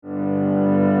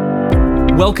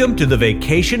Welcome to the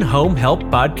Vacation Home Help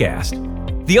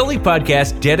Podcast, the only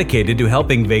podcast dedicated to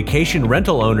helping vacation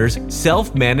rental owners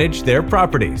self-manage their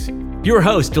properties. Your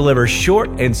host delivers short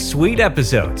and sweet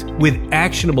episodes with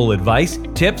actionable advice,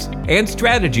 tips, and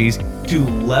strategies to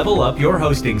level up your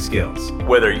hosting skills.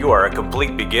 Whether you are a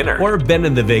complete beginner or have been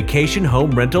in the vacation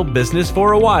home rental business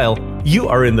for a while, you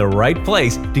are in the right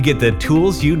place to get the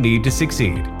tools you need to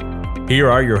succeed.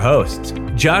 Here are your hosts,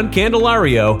 John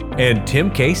Candelario and Tim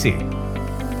Casey.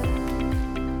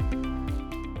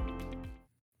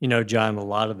 You know, John, a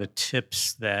lot of the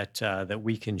tips that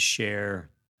we can share,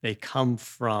 they come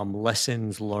from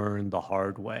lessons learned the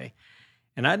hard way.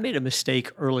 And I made a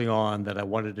mistake early on that I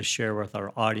wanted to share with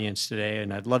our audience today,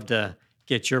 and I'd love to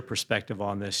get your perspective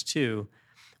on this too.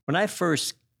 When I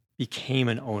first became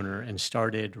an owner and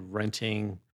started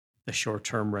renting the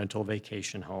short-term rental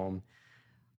vacation home,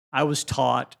 I was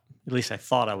taught, at least I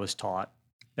thought I was taught,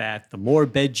 that the more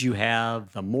beds you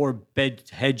have, the more bed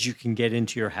heads you can get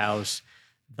into your house,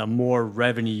 the more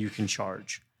revenue you can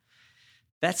charge.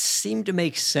 That seemed to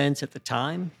make sense at the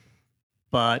time,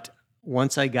 but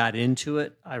once I got into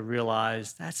it, I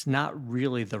realized that's not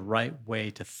really the right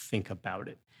way to think about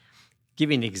it.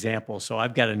 Give you an example. So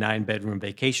I've got a 9-bedroom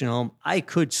vacation home. I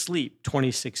could sleep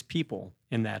 26 people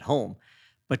in that home,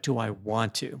 but do I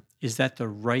want to? Is that the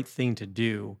right thing to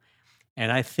do?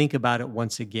 And I think about it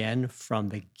once again from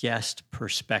the guest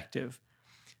perspective.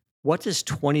 What does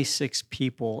 26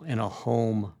 people in a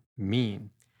home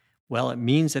mean? Well, it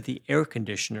means that the air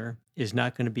conditioner is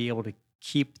not going to be able to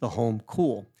keep the home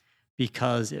cool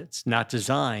because it's not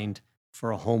designed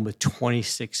for a home with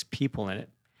 26 people in it.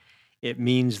 It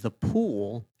means the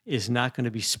pool is not going to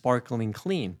be sparkling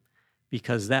clean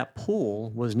because that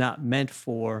pool was not meant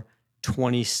for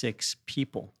 26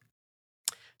 people.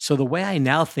 So the way I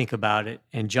now think about it,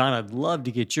 and John, I'd love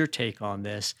to get your take on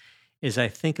this, is I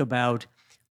think about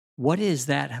what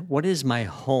is my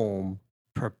home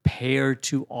prepared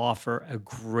to offer a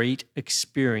great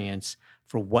experience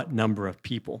for what number of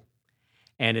people?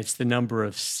 And it's the number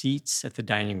of seats at the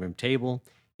dining room table.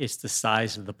 It's the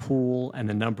size of the pool and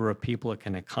the number of people it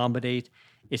can accommodate.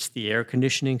 It's the air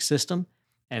conditioning system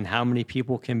and how many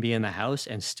people can be in the house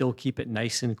and still keep it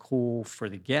nice and cool for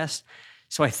the guests.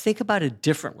 So I think about it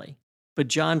differently. But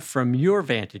John, from your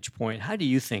vantage point, how do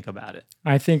you think about it?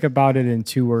 I think about it in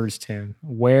 2 words, Tim: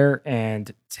 wear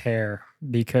and tear.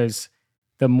 Because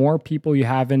the more people you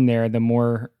have in there, the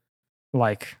more,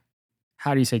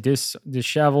 how do you say,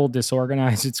 disheveled,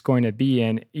 disorganized it's going to be.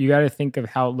 And you got to think of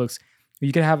how it looks.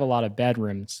 You could have a lot of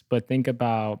bedrooms, but think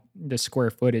about the square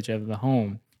footage of the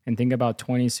home and think about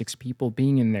 26 people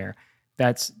being in there.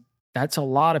 That's a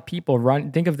lot of people.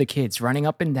 Think of the kids running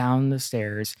up and down the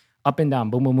stairs, up and down,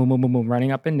 boom, boom, boom, boom, boom, boom,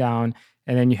 running up and down.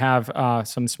 And then you have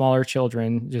some smaller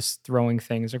children just throwing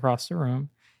things across the room.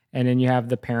 And then you have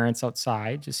the parents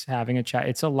outside just having a chat.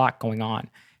 It's a lot going on.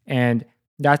 And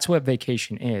that's what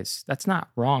vacation is. That's not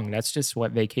wrong. That's just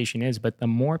what vacation is. But the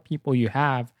more people you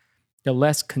have, the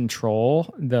less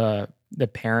control the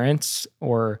parents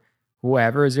or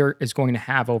whoever is there is going to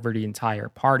have over the entire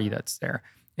party that's there.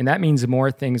 And that means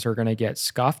more things are going to get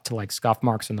scuffed, like scuff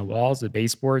marks on the walls, the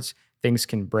baseboards. Things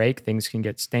can break, things can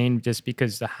get stained just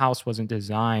because the house wasn't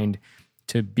designed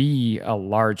to be a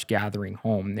large gathering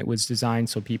home. It was designed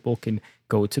so people can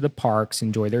go to the parks,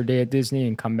 enjoy their day at Disney,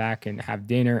 and come back and have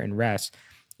dinner and rest.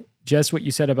 Just what you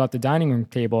said about the dining room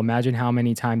table, imagine how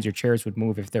many times your chairs would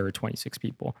move if there were 26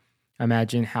 people.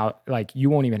 Imagine how, you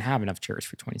won't even have enough chairs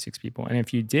for 26 people. And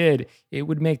if you did, it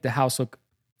would make the house look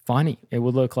funny. It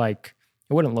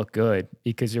wouldn't look good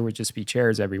because there would just be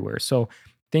chairs everywhere. So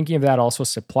thinking of that also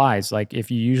supplies, like if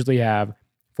you usually have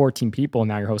 14 people,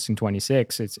 now you're hosting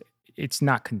 26, it's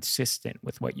not consistent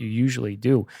with what you usually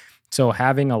do. So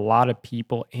having a lot of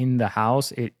people in the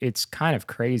house, it's kind of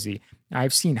crazy.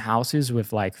 I've seen houses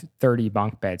with 30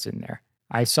 bunk beds in there.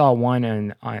 I saw one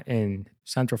in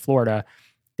Central Florida.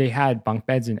 They had bunk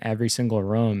beds in every single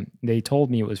room. They told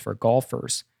me it was for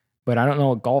golfers, but I don't know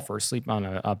what golfers sleep on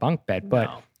a bunk bed. But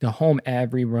No. The home,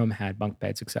 every room had bunk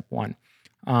beds except one.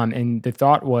 And the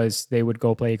thought was they would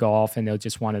go play golf and they'll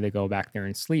just wanted to go back there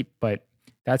and sleep. But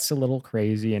that's a little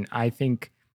crazy. And I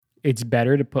think it's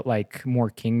better to put more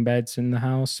king beds in the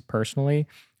house personally,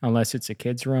 unless it's a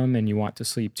kid's room and you want to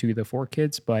sleep 2 of the 4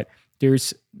 kids. But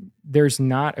there's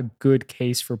not a good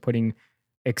case for putting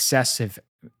excessive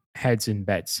heads in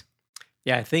beds.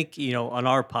 Yeah, I think, on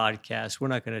our podcast, we're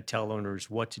not going to tell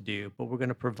owners what to do, but we're going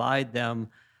to provide them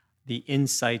the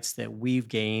insights that we've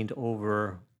gained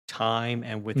over time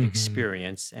and with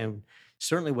experience. And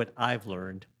certainly what I've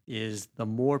learned is the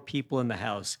more people in the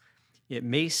house, it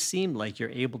may seem like you're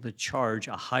able to charge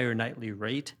a higher nightly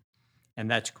rate, And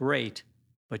that's great,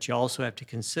 but you also have to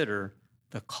consider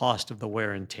the cost of the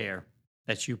wear and tear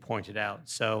that you pointed out.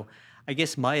 So I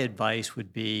guess my advice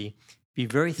would be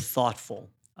very thoughtful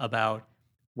about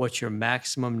what your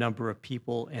maximum number of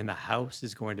people in the house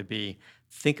is going to be.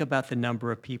 Think about the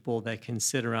number of people that can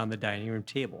sit around the dining room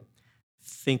table.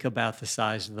 Think about the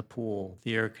size of the pool,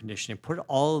 the air conditioning. Put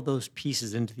all of those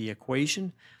pieces into the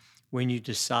equation when you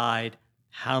decide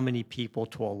how many people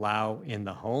to allow in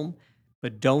the home.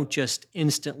 But don't just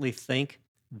instantly think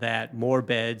that more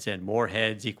beds and more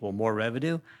heads equal more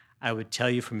revenue. I would tell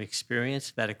you from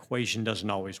experience that equation doesn't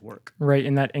always work. Right.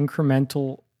 And that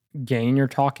incremental gain you're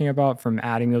talking about from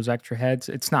adding those extra heads,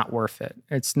 it's not worth it.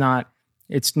 It's not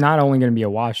only going to be a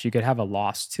wash, you could have a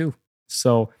loss too.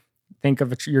 So think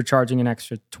of it, you're charging an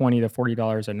extra $20 to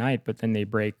 $40 a night, but then they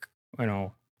break,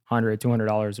 $100,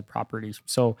 $200 of properties.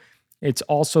 So it's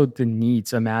also the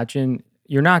needs. Imagine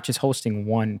you're not just hosting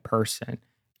one person.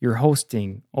 You're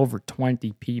hosting over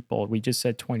 20 people. We just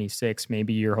said 26.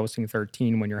 Maybe you're hosting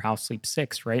 13 when your house sleeps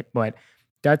 6, right? But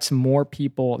that's more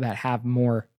people that have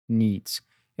more needs.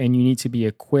 And you need to be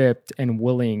equipped and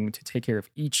willing to take care of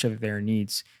each of their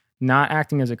needs, not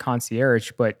acting as a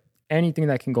concierge, but anything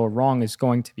that can go wrong is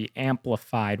going to be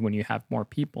amplified when you have more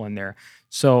people in there.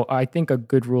 So I think a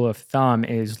good rule of thumb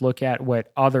is look at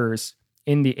what others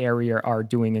in the area are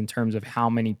doing in terms of how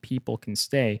many people can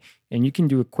stay. And you can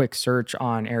do a quick search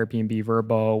on Airbnb,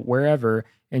 Verbo, wherever,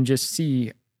 and just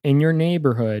see in your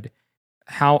neighborhood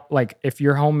how, like, if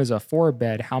your home is a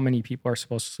 4-bed, how many people are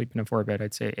supposed to sleep in a 4-bed?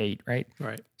 I'd say 8, right?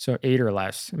 Right. So 8 or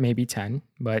less, maybe 10,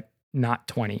 but not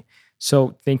 20.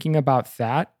 So thinking about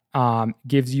that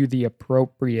gives you the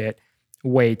appropriate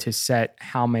way to set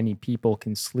how many people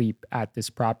can sleep at this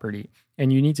property.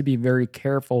 And you need to be very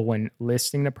careful when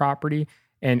listing the property.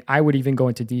 And I would even go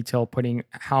into detail putting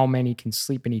how many can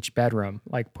sleep in each bedroom.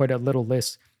 Like put a little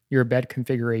list, your bed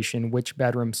configuration, which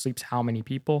bedroom sleeps how many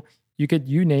people.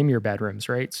 You name your bedrooms,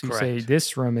 right? So you say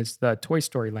this room is the Toy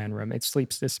Story Land room. It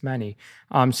sleeps this many.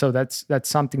 So that's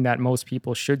something that most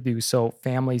people should do. So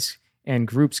families and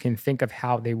groups can think of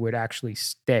how they would actually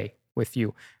stay with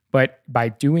you. But by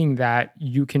doing that,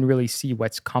 you can really see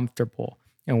what's comfortable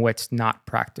and what's not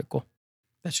practical.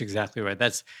 That's exactly right.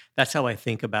 That's how I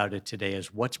think about it today,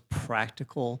 is what's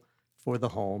practical for the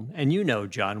home. And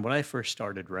John, when I first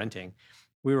started renting,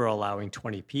 we were allowing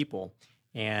 20 people.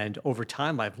 And over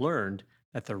time, I've learned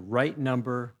that the right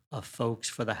number of folks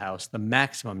for the house, the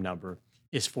maximum number,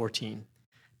 is 14,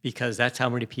 because that's how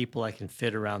many people I can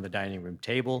fit around the dining room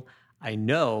table. I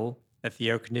know that the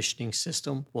air conditioning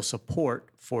system will support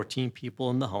 14 people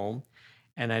in the home.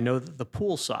 And I know that the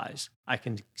pool size, I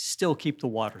can still keep the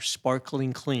water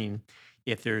sparkling clean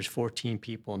if there's 14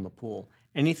 people in the pool.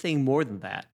 Anything more than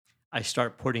that, I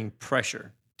start putting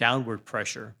pressure, downward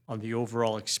pressure on the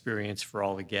overall experience for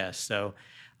all the guests. So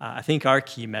I think our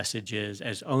key message is,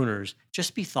 as owners,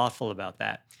 just be thoughtful about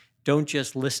that. Don't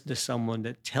just listen to someone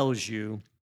that tells you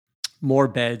more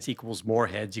beds equals more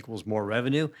heads equals more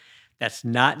revenue. That's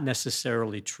not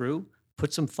necessarily true.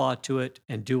 Put some thought to it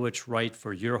and do what's right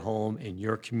for your home and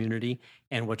your community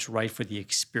and what's right for the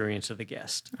experience of the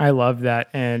guest. I love that.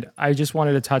 And I just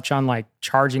wanted to touch on like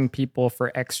charging people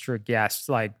for extra guests.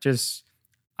 I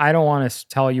don't want to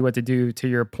tell you what to do, to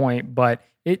your point, but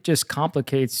it just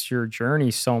complicates your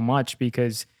journey so much,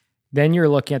 because then you're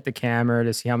looking at the camera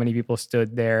to see how many people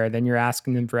stood there. Then you're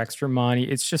asking them for extra money.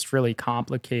 It's just really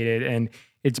complicated. And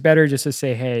it's better just to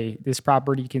say, hey, this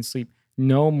property can sleep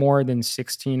no more than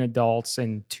 16 adults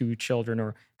and 2 children,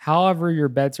 or however your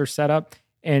beds are set up,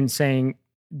 and saying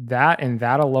that and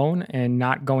that alone, and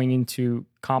not going into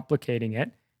complicating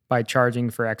it by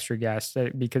charging for extra guests,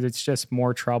 because it's just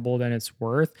more trouble than it's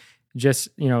worth. Just,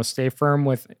 stay firm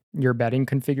with your bedding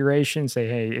configuration. Say,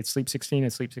 hey, it sleeps 16,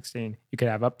 it sleeps 16. You could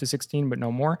have up to 16, but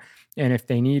no more. And if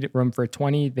they need room for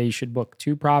 20, they should book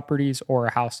 2 properties or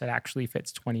a house that actually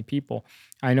fits 20 people.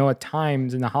 I know at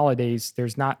times in the holidays,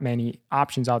 there's not many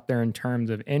options out there in terms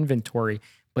of inventory,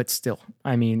 but still,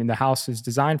 the house is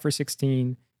designed for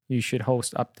 16. You should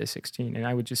host up to 16. And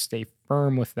I would just stay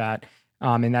firm with that.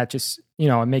 And that just,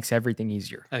 it makes everything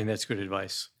easier. I think that's good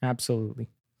advice. Absolutely.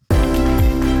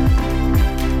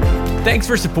 Thanks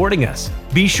for supporting us.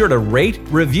 Be sure to rate,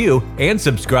 review, and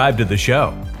subscribe to the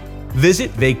show. Visit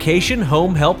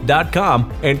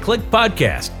vacationhomehelp.com and click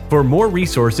podcast for more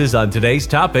resources on today's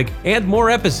topic and more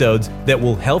episodes that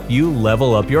will help you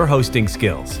level up your hosting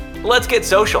skills. Let's get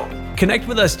social. Connect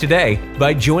with us today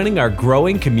by joining our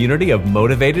growing community of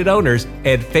motivated owners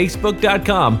at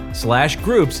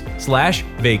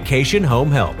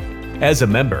facebook.com/groups/vacationhomehelp. As a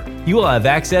member, you will have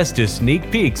access to sneak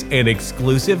peeks and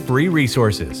exclusive free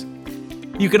resources.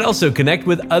 You can also connect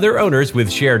with other owners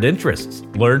with shared interests,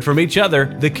 learn from each other,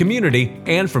 the community,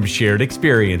 and from shared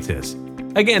experiences.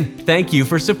 Again, thank you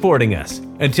for supporting us.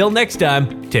 Until next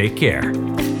time, take care.